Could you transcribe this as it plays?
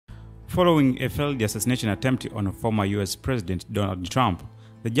Following a failed assassination attempt on former U.S. President Donald Trump,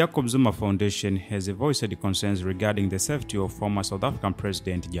 the Jacob Zuma Foundation has voiced concerns regarding the safety of former South African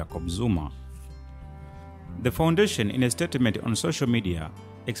President Jacob Zuma. The foundation, in a statement on social media,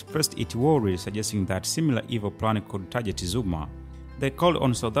 expressed its worries, suggesting that similar evil plan could target Zuma. They called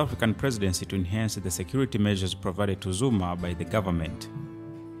on South African Presidency to enhance the security measures provided to Zuma by the government.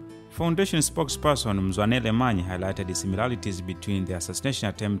 Foundation spokesperson Mzwanele Manyi highlighted the similarities between the assassination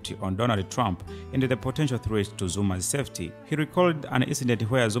attempt on Donald Trump and the potential threat to Zuma's safety. He recalled an incident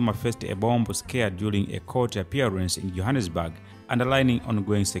where Zuma faced a bomb scare during a court appearance in Johannesburg, underlining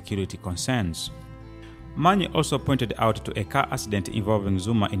ongoing security concerns. Manyi also pointed out to a car accident involving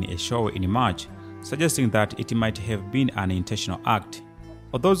Zuma in a show in March, suggesting that it might have been an intentional act.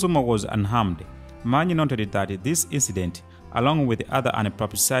 Although Zuma was unharmed, Manyi noted that this incident, along with other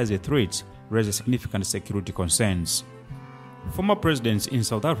unpublicized threats, raised significant security concerns. Former presidents in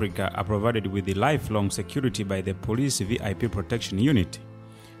South Africa are provided with lifelong security by the Police VIP Protection Unit.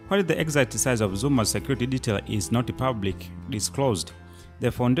 While the exact size of Zuma's security detail is not publicly disclosed,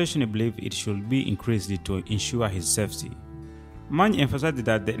 the foundation believes it should be increased to ensure his safety. Manyi emphasized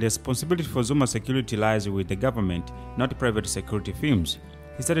that the responsibility for Zuma's security lies with the government, not private security firms.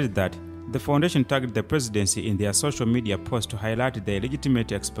 He stated that the foundation targeted the presidency in their social media post to highlight the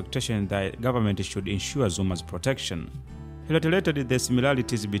legitimate expectation that government should ensure Zuma's protection. He reiterated the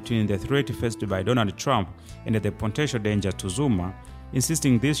similarities between the threat faced by Donald Trump and the potential danger to Zuma,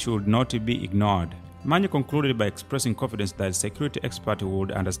 insisting this should not be ignored. Manyi concluded by expressing confidence that security experts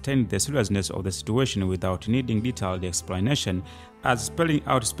would understand the seriousness of the situation without needing detailed explanation, as spelling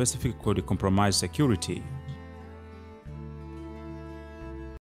out specifics could compromise security.